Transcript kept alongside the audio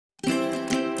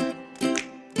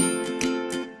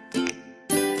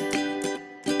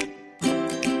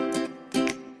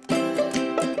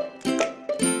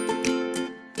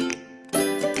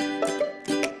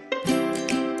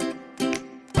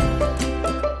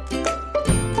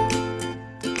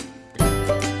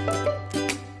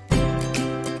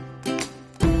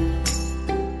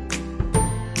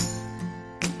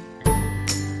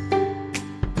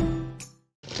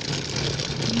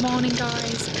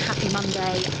guys, happy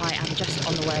Monday. I am just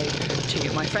on the way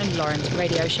to my friend Lauren's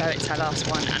radio show. It's her last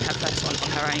one and her first one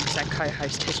on her own because her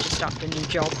co-host has just started a new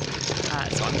job.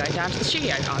 So I'm going down to the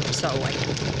studio. I'm so awake.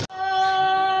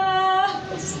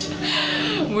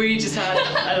 We just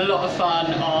had a lot of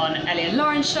fun on Ellie and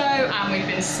Lauren's show, and we've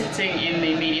been sitting in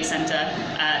the media centre.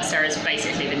 Sarah's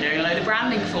basically been doing a load of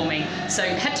branding for me. So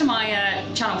head to my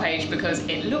channel page because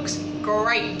it looks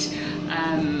great.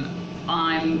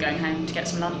 I'm going home to get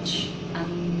some lunch.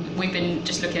 We've been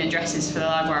just looking at dresses for the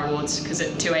Livewire Awards because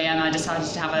at 2 AM I decided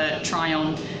to have a try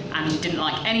on and didn't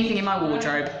like anything in my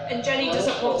wardrobe. And Jenny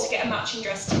doesn't want to get a matching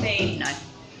dress to me. No.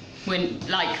 When,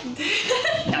 like,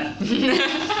 no.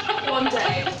 One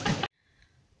day.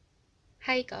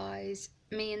 Hey guys,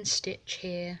 me and Stitch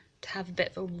here to have a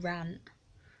bit of a rant,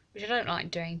 which I don't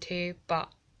like doing too, but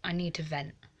I need to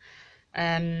vent.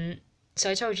 So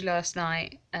I told you last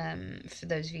night, for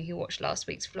those of you who watched last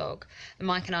week's vlog,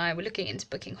 Mike and I were looking into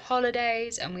booking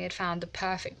holidays and we had found the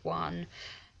perfect one.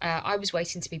 I was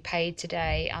waiting to be paid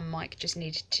today and Mike just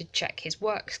needed to check his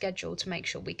work schedule to make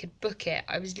sure we could book it.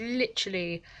 I was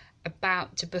literally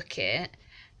about to book it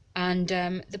and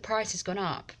the price has gone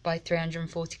up by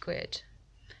 340 quid.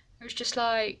 I was just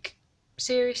like,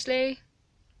 seriously?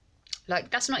 Like,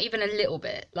 that's not even a little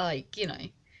bit, like, you know,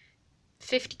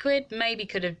 50 quid maybe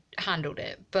could have handled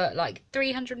it, but like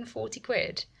 340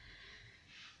 quid.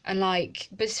 And like,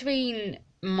 between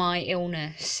my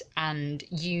illness and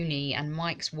uni and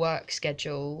Mike's work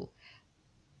schedule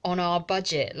on our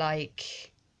budget,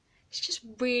 like, it's just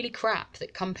really crap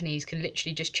that companies can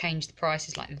literally just change the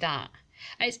prices like that.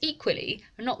 And it's equally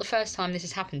not the first time this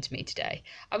has happened to me today.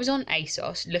 I was on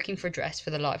ASOS looking for a dress for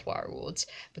the Livewire Awards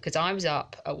because I was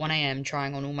up at 1 AM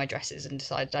trying on all my dresses and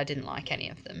decided I didn't like any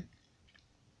of them.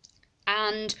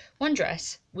 And one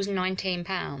dress was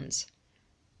 £19.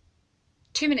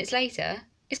 2 minutes later,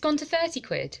 it's gone to 30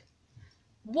 quid.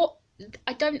 What?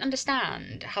 I don't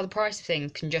understand how the price of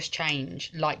things can just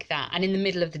change like that, and in the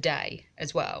middle of the day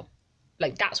as well.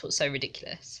 Like, that's what's so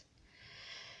ridiculous.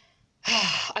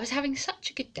 I was having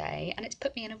such a good day, and it's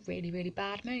put me in a really, really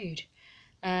bad mood.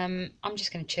 I'm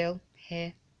just going to chill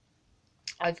here.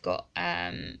 I've got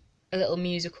a little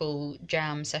musical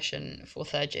jam session for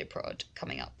third year prod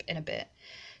coming up in a bit.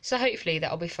 So hopefully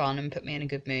that'll be fun and put me in a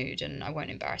good mood and I won't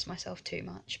embarrass myself too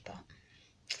much, but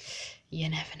you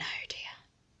never know, do you?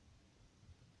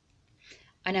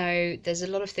 I know there's a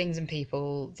lot of things and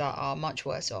people that are much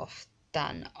worse off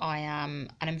than I am,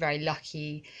 and I'm very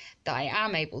lucky that I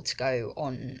am able to go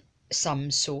on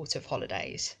some sort of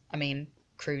holidays. I mean,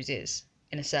 cruises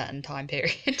in a certain time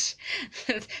period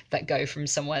that go from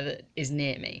somewhere that is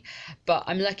near me. But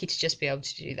I'm lucky to just be able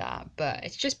to do that. But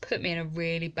it's just put me in a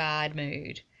really bad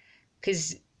mood.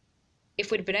 Because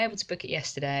if we'd have been able to book it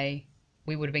yesterday,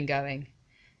 we would have been going.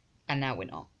 And now we're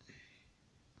not.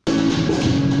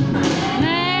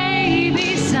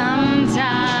 Maybe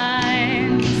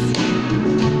sometimes,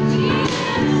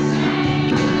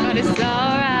 but it's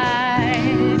alright.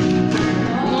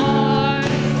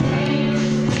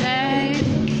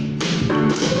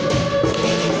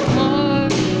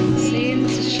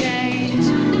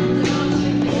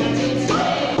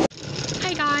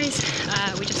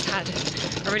 We just had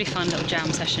a really fun little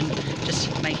jam session,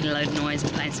 just making a load of noise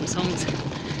and playing some songs.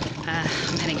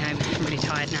 I'm heading home, I'm really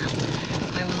tired now.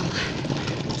 I will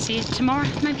see you tomorrow,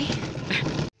 maybe.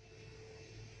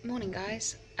 Morning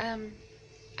guys,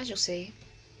 as you'll see,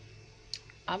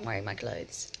 I'm wearing my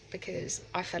clothes because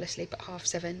I fell asleep at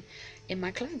 7:30 in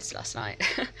my clothes last night.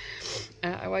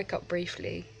 I woke up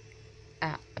briefly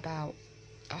at about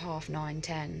 9:30,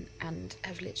 10 and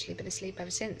have literally been asleep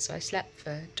ever since. So I slept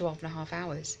for 12.5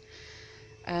 hours.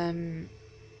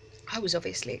 I was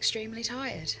obviously extremely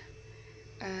tired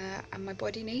and my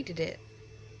body needed it,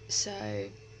 so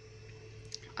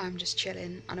I'm just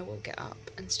chilling and I will get up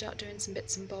and start doing some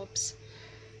bits and bobs,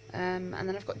 and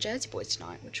then I've got Jersey Boys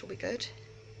tonight, which will be good.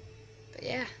 But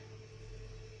yeah,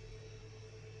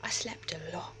 I slept a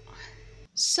lot.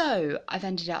 So I've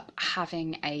ended up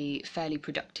having a fairly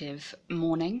productive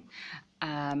morning.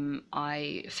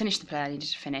 I finished the play I needed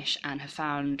to finish and have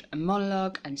found a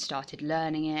monologue and started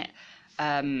learning it.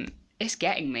 It's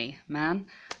getting me, man.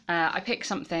 I picked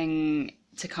something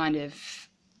to kind of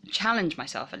challenge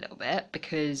myself a little bit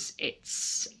because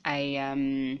it's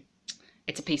a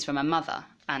piece for my mother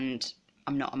and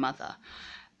I'm not a mother.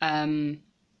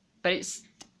 But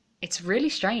it's really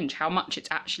strange how much it's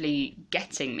actually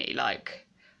getting me, like,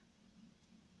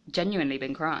 genuinely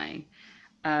been crying.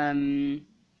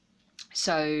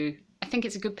 So I think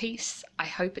it's a good piece. I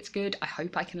hope it's good. I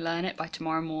hope I can learn it by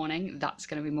tomorrow morning. That's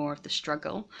going to be more of the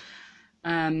struggle.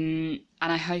 And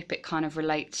I hope it kind of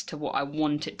relates to what I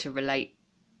want it to relate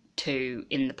to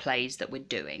in the plays that we're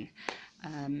doing.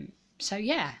 So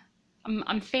yeah,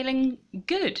 I'm feeling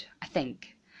good, I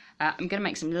think. I'm going to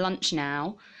make some lunch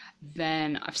now.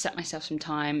 Then I've set myself some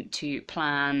time to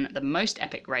plan the most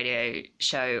epic radio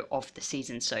show of the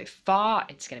season so far.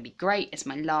 It's going to be great. It's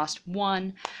my last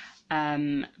one.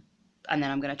 And then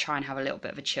I'm going to try and have a little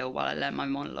bit of a chill while I learn my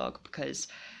monologue, because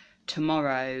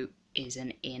tomorrow is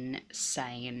an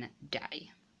insane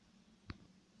day.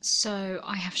 So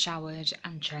I have showered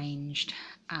and changed,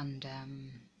 and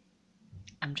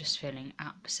I'm just feeling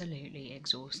absolutely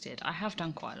exhausted. I have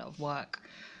done quite a lot of work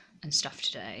and stuff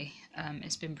today.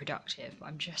 It's been productive, but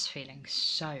I'm just feeling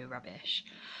so rubbish.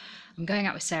 I'm going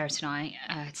out with Sarah tonight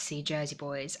to see Jersey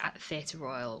Boys at the Theatre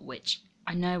Royal, which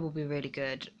I know will be really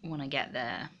good when I get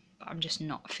there, but I'm just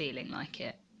not feeling like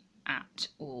it at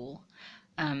all.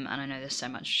 And I know there's so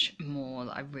much more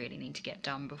that I really need to get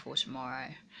done before tomorrow.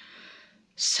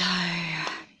 So I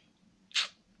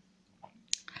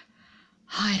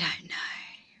don't know.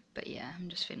 But yeah, I'm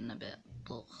just feeling a bit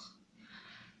ugh.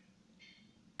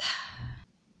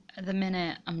 At the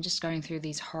minute, I'm just going through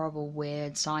these horrible,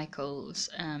 weird cycles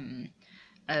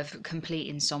of complete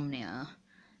insomnia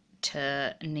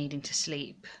to needing to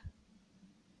sleep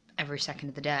every second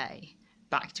of the day,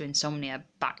 back to insomnia,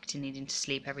 back to needing to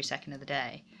sleep every second of the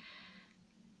day.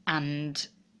 And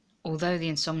although the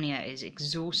insomnia is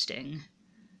exhausting,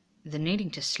 the needing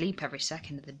to sleep every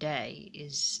second of the day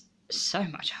is so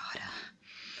much harder.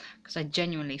 Because I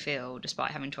genuinely feel,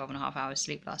 despite having 12.5 hours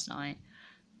sleep last night,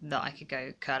 that I could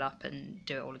go curl up and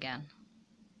do it all again.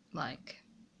 Like,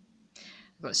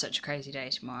 I've got such a crazy day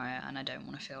tomorrow, and I don't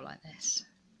want to feel like this,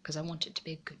 because I want it to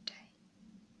be a good day.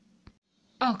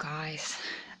 Oh guys,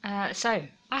 so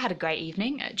I had a great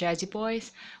evening at Jersey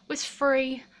Boys. Was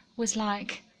free, was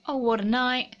like, oh what a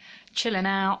night, chilling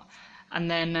out. And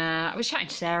then I was chatting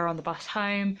to Sarah on the bus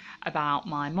home about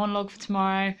my monologue for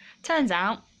tomorrow. Turns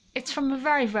out it's from a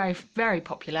very, very, very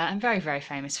popular and very, very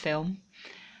famous film.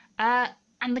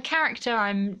 And the character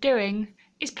I'm doing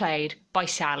is played by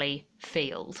Sally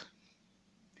Field.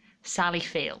 Sally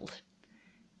Field.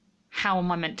 How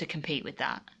am I meant to compete with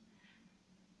that?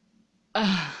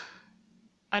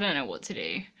 I don't know what to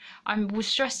do. I was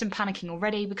stressed and panicking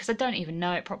already because I don't even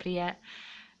know it properly yet.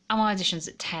 And my audition's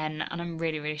at 10 and I'm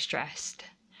really, really stressed.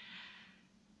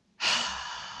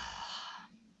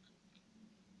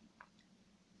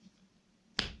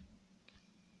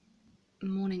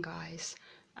 Morning, guys.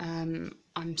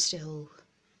 I'm still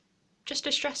just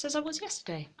as stressed as I was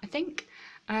yesterday, I think.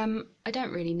 I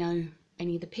don't really know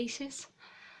any of the pieces.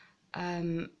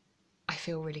 I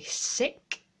feel really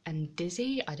sick and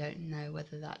dizzy. I don't know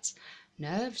whether that's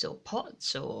nerves or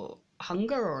POTS or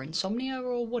hunger or insomnia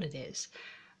or what it is.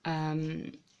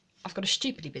 I've got a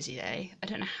stupidly busy day. I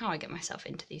don't know how I get myself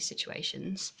into these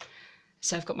situations.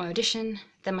 So I've got my audition,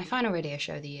 then my final radio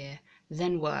show of the year,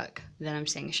 then work, then I'm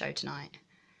seeing a show tonight.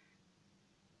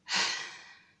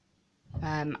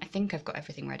 I think I've got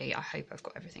everything ready. I hope I've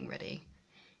got everything ready.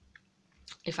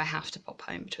 If I have to pop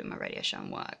home between my radio show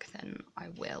and work, then I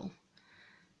will.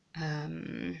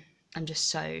 I'm just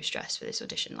so stressed for this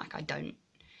audition. Like, I don't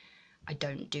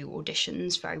do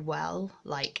auditions very well.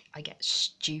 Like, I get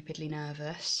stupidly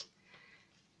nervous,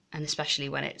 and especially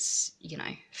when it's, you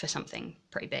know, for something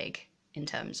pretty big in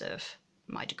terms of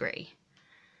my degree.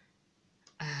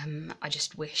 I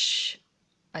just wish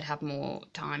I'd have more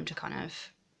time to kind of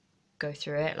go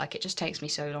through it. Like, it just takes me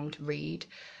so long to read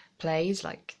plays.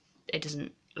 Like, it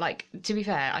doesn't, like, to be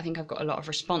fair, I think I've got a lot of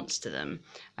response to them.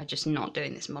 I'm just not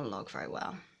doing this monologue very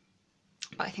well.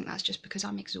 But I think that's just because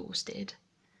I'm exhausted.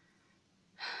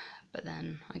 But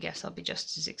then I guess I'll be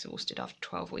just as exhausted after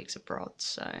 12 weeks abroad,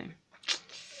 so...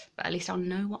 But at least I'll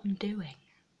know what I'm doing.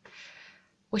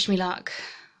 Wish me luck.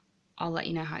 I'll let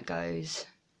you know how it goes.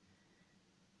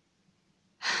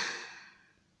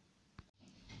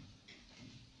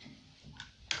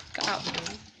 Got out the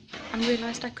door and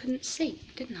realised I couldn't see,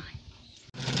 didn't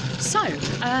I? So,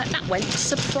 that went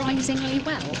surprisingly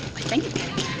well, I think.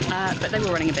 But they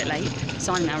were running a bit late,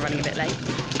 so I'm now running a bit late,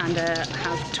 and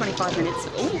have 25 minutes.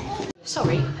 Oh,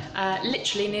 sorry,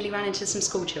 literally nearly ran into some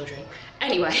school children.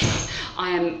 Anyway, I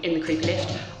am in the creepy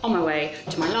lift on my way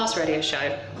to my last radio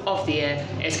show of the year.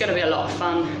 It's going to be a lot of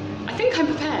fun. I think I'm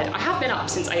prepared. I have been up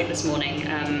since 8 this morning.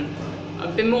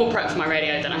 I've been more prepped for my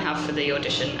radio than I have for the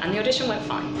audition, and the audition went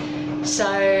fine. So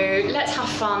let's have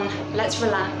fun, let's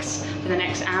relax for the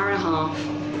next hour and a half,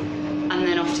 and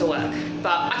then off to work.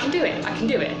 But I can do it, I can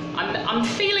do it. I'm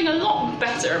feeling a lot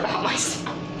better about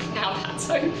myself now that's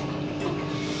over.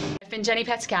 I've been Jenni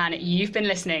Pettican. You've been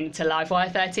listening to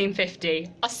Livewire 1350.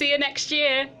 I'll see you next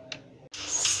year.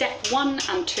 Step 1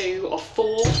 and 2 of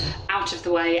 4 out of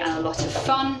the way and a lot of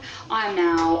fun. I am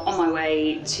now on my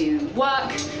way to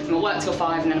work. I'm at work till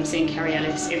 5 and then I'm seeing Kerry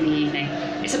Ellis in the evening.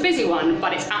 It's a busy one,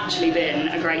 but it's actually been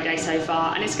a great day so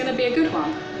far and it's going to be a good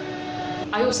one.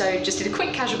 I also just did a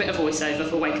quick casual bit of voiceover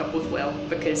for Wake Up With Will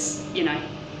because, you know,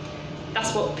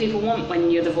 that's what people want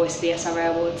when you're the voice of the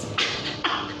SRA Awards.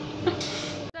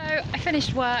 So I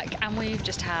finished work and we've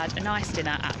just had a nice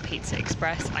dinner at Pizza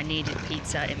Express. I needed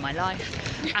pizza in my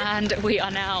life and we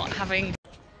are now having...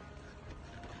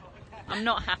 I'm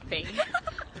not happy.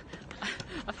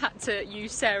 I've had to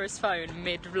use Sarah's phone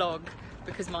mid-vlog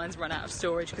because mine's run out of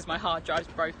storage because my hard drive's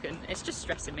broken. It's just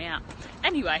stressing me out.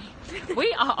 Anyway,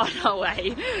 we are on our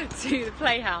way to the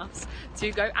Playhouse to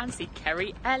go and see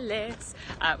Kerry Ellis.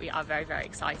 We are very, very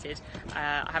excited.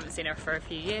 I haven't seen her for a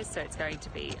few years, so it's going to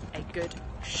be a good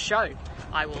show.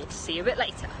 I will see you a bit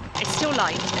later. It's still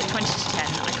light at 20 to 10.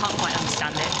 I can't quite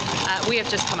understand it. We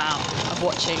have just come out of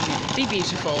watching the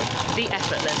beautiful, the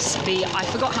effortless, the, I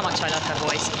forgot how much I love her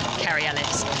voice, Kerry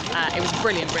Ellis. It was a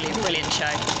brilliant, brilliant, brilliant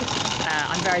show.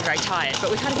 I'm very, very tired,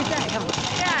 but we've had a good day, haven't we?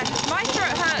 Yeah, my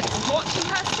throat hurts watching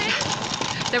her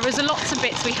sing. There was lots of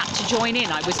bits we had to join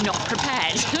in. I was not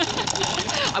prepared.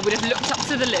 I would have looked up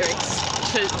to the lyrics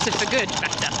for good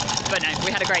better, but no,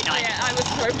 we had a great night. Yeah, I was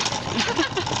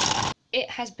so... It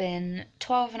has been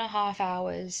 12.5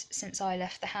 hours since I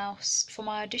left the house for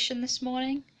my audition this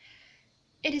morning.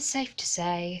 It is safe to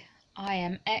say I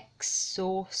am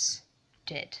exhausted.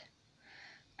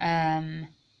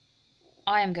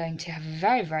 I am going to have a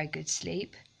very, very good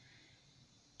sleep,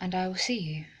 and I will see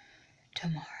you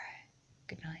tomorrow.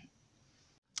 Good night.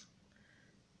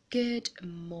 Good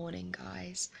morning,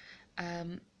 guys.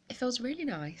 It feels really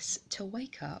nice to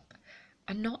wake up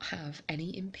and not have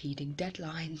any impeding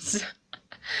deadlines.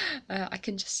 I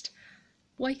can just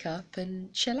wake up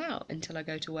and chill out until I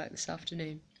go to work this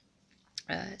afternoon.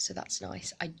 So that's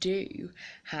nice. I do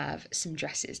have some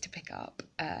dresses to pick up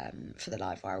for the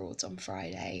Livewire Awards on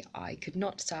Friday. I could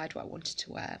not decide what I wanted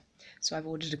to wear, so I've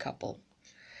ordered a couple.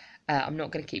 I'm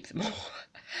not going to keep them all.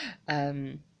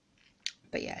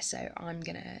 But yeah, so I'm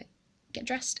going to get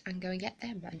dressed and go and get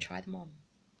them and try them on.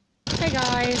 Hey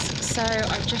guys, so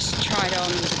I've just tried on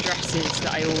the dresses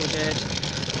that I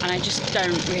ordered and I just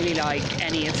don't really like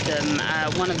any of them.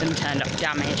 One of them turned up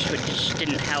damaged, which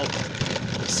didn't help.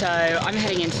 So I'm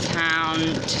heading into town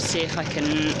to see if I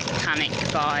can panic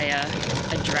buy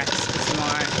a dress for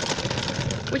tomorrow,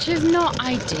 which is not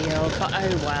ideal, but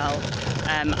oh well.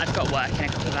 I've got work in a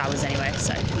couple of hours anyway,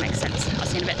 so it makes sense. I'll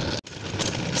see you in a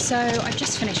bit. So I've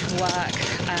just finished work.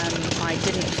 I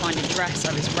didn't find a dress.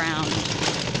 I was round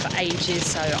for ages,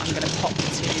 so I'm going to pop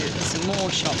to some more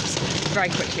shops very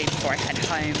quickly before I head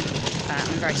home.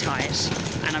 I'm very tired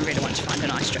and I really want to find a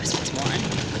nice dress for tomorrow.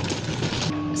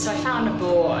 So I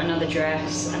bought another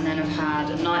dress and then I've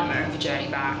had a nightmare of a journey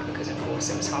back because of course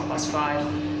it was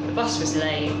 5:30. The bus was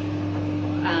late.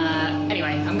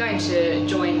 Anyway, I'm going to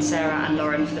join Sarah and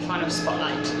Lauren for the final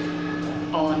spotlight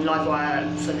on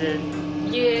Livewire for the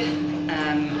year.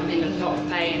 I'm in a lot of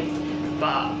pain,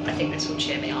 but I think this will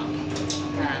cheer me up.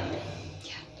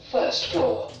 Yeah. First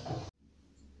floor.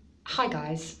 Hi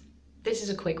guys, this is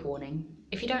a quick warning.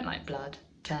 If you don't like blood,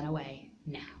 turn away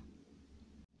now.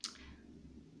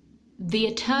 The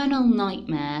eternal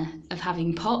nightmare of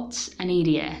having POTS and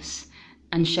EDS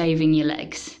and shaving your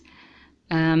legs.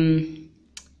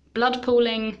 Blood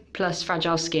pooling plus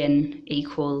fragile skin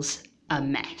equals a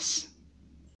mess.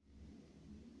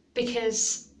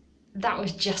 Because that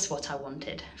was just what I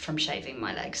wanted from shaving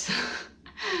my legs.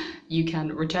 You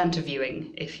can return to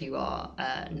viewing if you are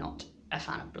not a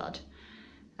fan of blood.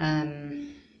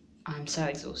 I'm so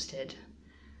exhausted.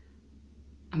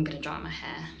 I'm gonna dry my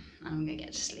hair and I'm gonna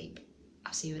get to sleep.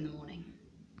 I'll see you in the morning.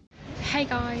 Hey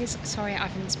guys, sorry I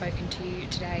haven't spoken to you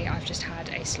today. I've just had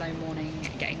a slow morning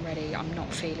getting ready. I'm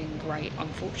not feeling great,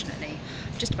 unfortunately.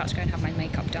 I'm just about to go and have my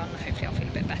makeup done. Hopefully I'll feel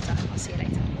a bit better. I'll see you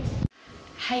later.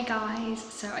 Hey guys,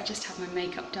 so I just had my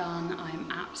makeup done. I'm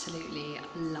absolutely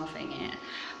loving it.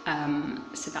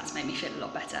 So that's made me feel a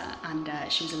lot better, and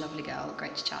she was a lovely girl,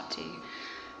 great to chat to.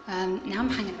 Now I'm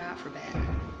hanging about for a bit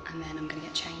and then I'm gonna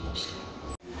get changed.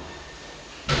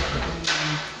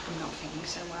 I'm not feeling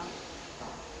so well.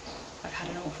 I've had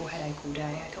an awful headache all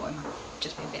day. I thought I might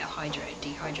just be a bit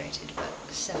dehydrated, but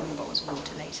 7 bottles of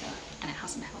water later and it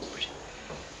hasn't helped.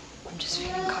 I'm just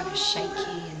feeling kind of shaky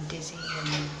and dizzy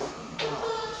and not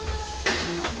what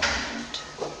I want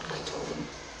at all.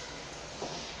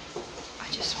 I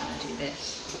just want to do this.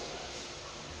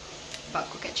 But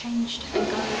I'll get changed and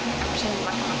go pretend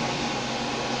like I'm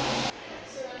okay.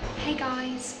 Hey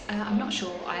guys, I'm not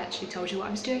sure I actually told you what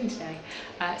I was doing today.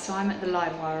 So I'm at the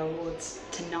Livewire Awards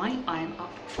tonight. I'm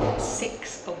up for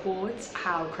 6 awards.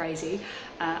 How crazy.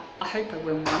 I hope I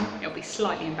win one. It'll be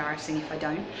slightly embarrassing if I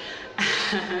don't.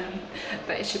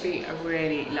 But it should be a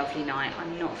really lovely night.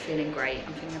 I'm not feeling great.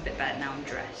 I'm feeling a bit better now I'm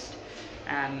dressed.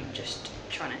 Just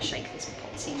trying to shake this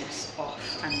potsiness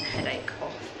off and the headache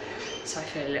off, so I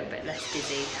feel a little bit less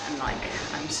dizzy and like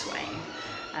I'm swaying.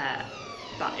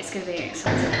 But it's going to be an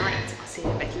exciting night. I'll see you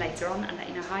a bit later on and let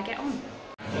you know how I get on.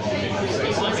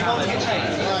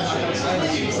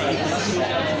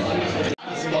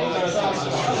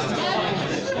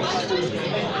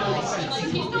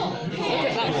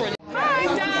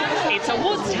 Hi, it's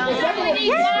awards time.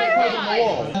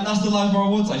 And that's the Livewire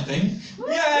Awards, I think.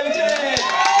 Yeah, we did it!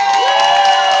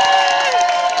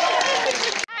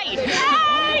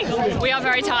 Hey! We are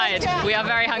very tired. We are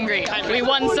very hungry. We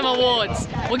won some awards.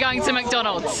 We're going to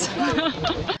McDonald's.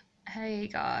 Hey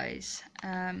guys,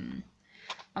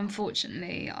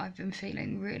 unfortunately I've been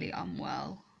feeling really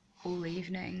unwell all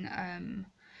evening. I'm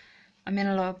in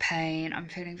a lot of pain, I'm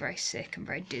feeling very sick and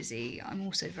very dizzy. I'm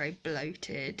also very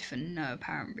bloated for no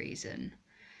apparent reason,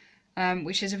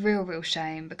 which is a real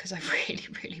shame because I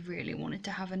really wanted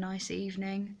to have a nice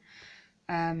evening.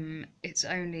 It's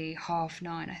only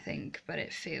 9:30 I think, but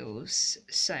it feels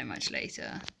so much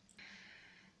later.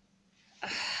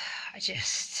 I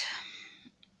just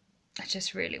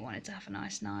really wanted to have a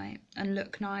nice night and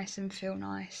look nice and feel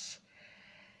nice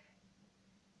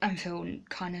and feel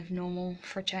kind of normal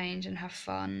for a change and have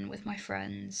fun with my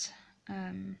friends.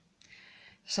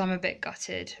 So I'm a bit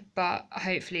gutted, but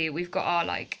hopefully we've got our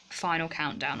like final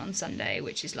countdown on Sunday,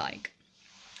 which is like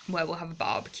where we'll have a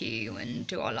barbecue and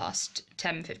do our last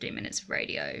 10-15 minutes of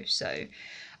radio. So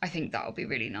I think that'll be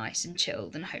really nice and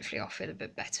chilled, and hopefully I'll feel a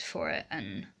bit better for it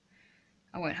and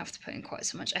I won't have to put in quite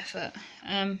so much effort.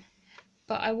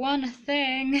 But I won a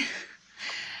thing.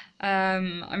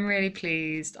 I'm really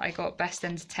pleased. I got Best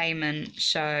Entertainment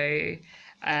Show,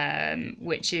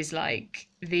 which is like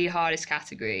the hardest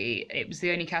category. It was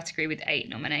the only category with 8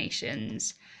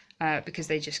 nominations because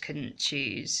they just couldn't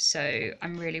choose. So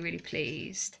I'm really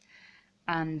pleased.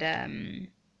 And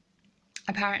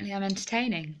apparently I'm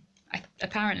entertaining.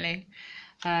 Apparently.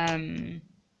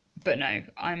 But no,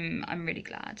 I'm really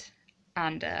glad.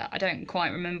 And I don't quite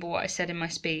remember what I said in my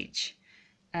speech.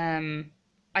 I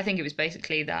think it was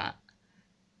basically that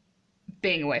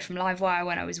being away from Livewire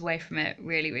when I was away from it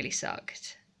really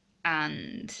sucked,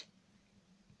 and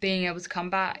being able to come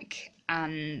back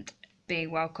and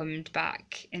being welcomed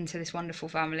back into this wonderful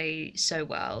family so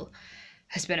well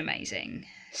has been amazing.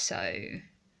 So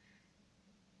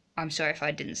I'm sorry if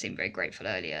I didn't seem very grateful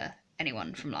earlier,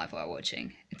 anyone from Livewire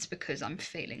watching. It's because I'm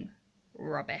feeling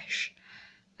rubbish.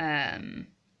 And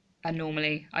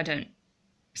normally I don't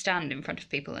stand in front of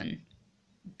people and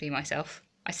be myself.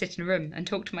 I sit in a room and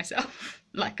talk to myself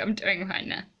like I'm doing right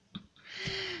now.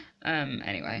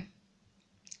 Anyway,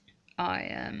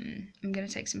 I'm gonna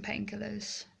take some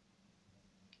painkillers,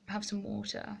 have some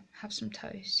water, have some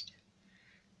toast,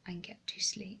 and get to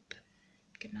sleep.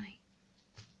 Good night.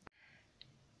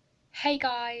 Hey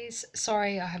guys,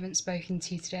 sorry I haven't spoken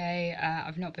to you today.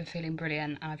 I've not been feeling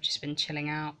brilliant and I've just been chilling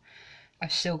out.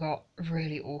 I've still got a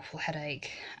really awful headache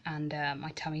and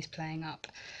my tummy's playing up.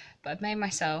 But I've made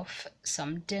myself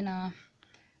some dinner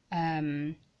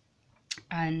and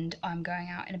I'm going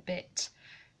out in a bit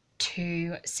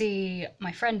to see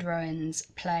my friend Rowan's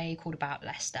play called About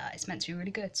Leicester. It's meant to be really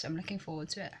good, so I'm looking forward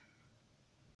to it.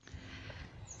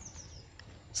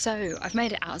 So I've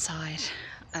made it outside.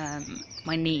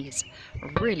 My knees are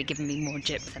really giving me more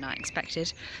jip than I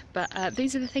expected, but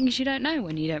these are the things you don't know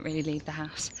when you don't really leave the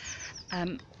house.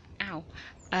 I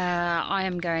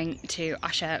am going to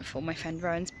usher for my friend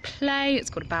Rowan's play. It's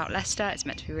called About Leicester. It's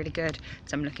meant to be really good,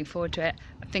 so I'm looking forward to it.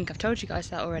 I think I've told you guys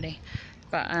that already,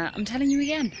 but I'm telling you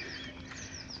again.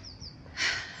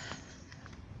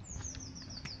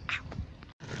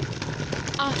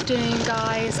 Afternoon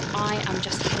guys, I am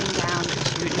just heading down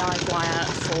to Livewire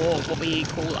for what we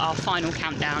call our final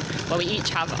countdown, where we each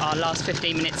have our last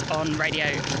 15 minutes on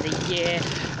radio for the year,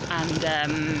 and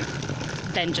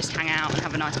then just hang out and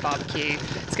have a nice barbecue.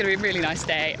 It's going to be a really nice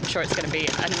day. I'm sure it's going to be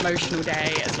an emotional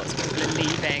day as lots of people are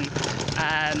leaving,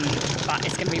 but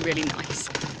it's going to be really nice.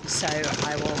 So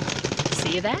I will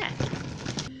see you there.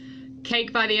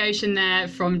 Cake by the Ocean there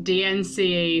from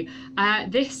DNCE.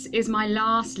 This is my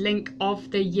last link of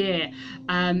the year.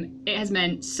 It has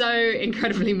meant so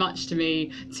incredibly much to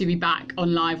me to be back on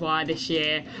Livewire this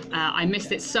year. I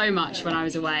missed it so much when I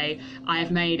was away. I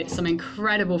have made some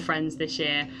incredible friends this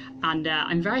year, and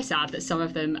I'm very sad that some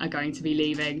of them are going to be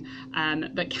leaving,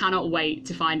 but cannot wait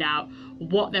to find out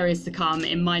what there is to come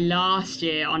in my last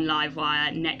year on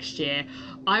Livewire next year.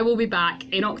 I will be back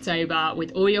in October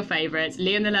with all your favourites.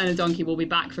 Liam the Learner Donkey will be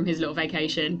back from his little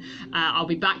vacation. I'll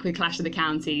be back with Clash of the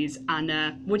Counties, and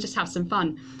we'll just have some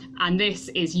fun. And this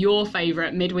is your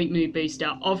favourite midweek mood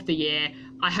booster of the year.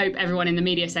 I hope everyone in the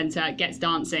media centre gets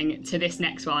dancing to this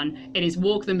next one. It is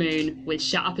Walk the Moon with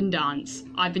Shut Up and Dance.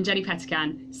 I've been Jenni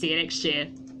Pettican. See you next year.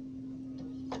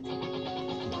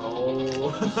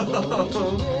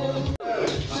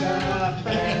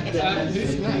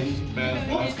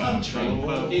 What country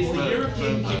is the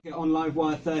European on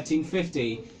Livewire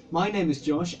 1350? My name is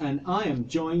Josh, and I am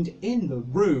joined in the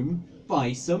room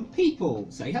by some people.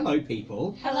 Say hello,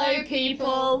 people. Hello,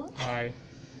 people. Hi.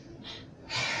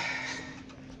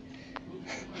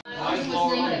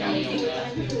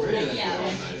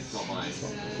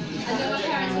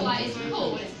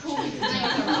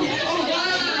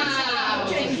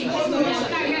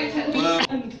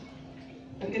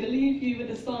 I'm going to leave you with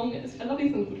a song. It's a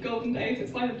lovely song called Golden Days.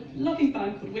 It's by a lovely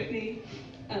band called Whitney.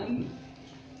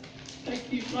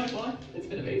 Thank you, Livewire. It's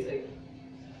been amazing.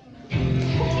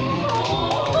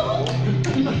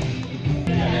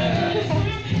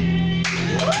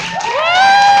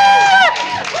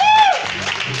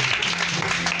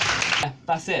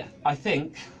 That's it. I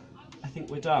think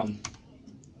we're done.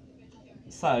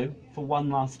 So, for one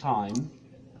last time,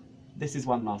 this is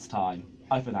one last time.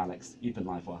 I've been Alex, you've been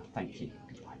Livewire. Thank you.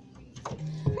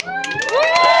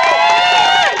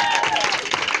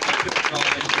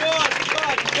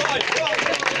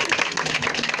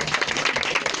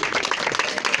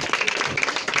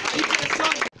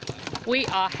 We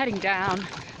are heading down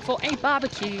for a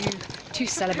barbecue to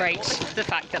celebrate the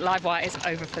fact that Livewire is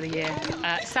over for the year.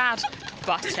 Sad,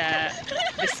 but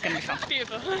this is going to be fun.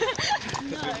 Beautiful.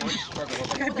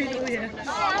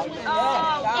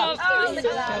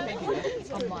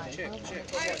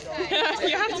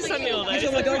 You have to send me all those.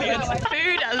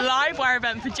 Food at a Livewire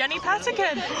event for Jenni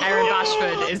Pettican. Erin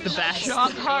Bashford is the best.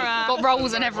 Shock horror. Got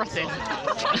rolls and everything.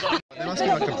 There must be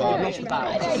like a bar.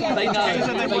 They know.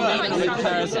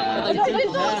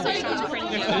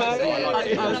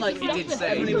 I was like, he did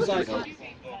say. He was like,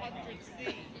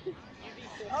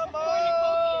 come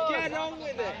on! Get on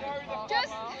with it!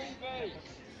 Just...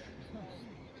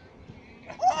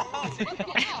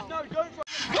 No, go for it!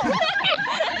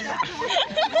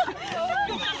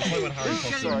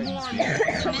 Sorry.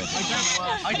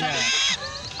 I don't.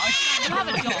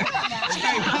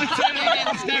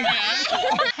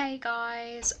 Hey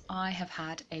guys, I have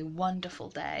had a wonderful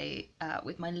day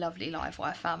with my lovely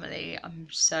Livewire family.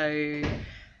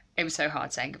 It was so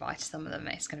hard saying goodbye to some of them.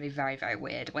 It's going to be very, very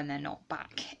weird when they're not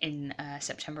back in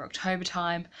September, October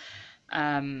time.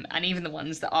 And even the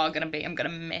ones that are going to be, I'm going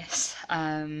to miss.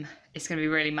 It's going to be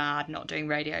really mad not doing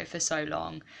radio for so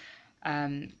long,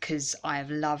 because I have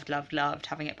loved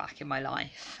having it back in my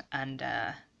life. And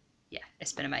yeah,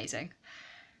 it's been amazing.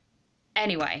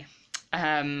 Anyway,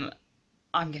 I'm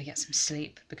going to get some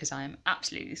sleep because I am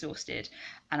absolutely exhausted,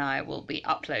 and I will be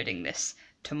uploading this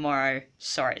tomorrow.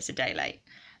 Sorry, it's a day late.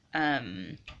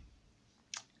 Thank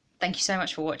you so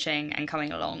much for watching and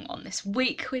coming along on this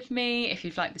week with me. If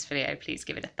you've liked this video, please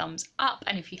give it a thumbs up,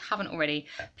 and if you haven't already,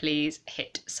 please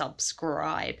hit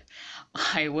subscribe.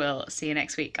 I will see you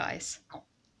next week, guys.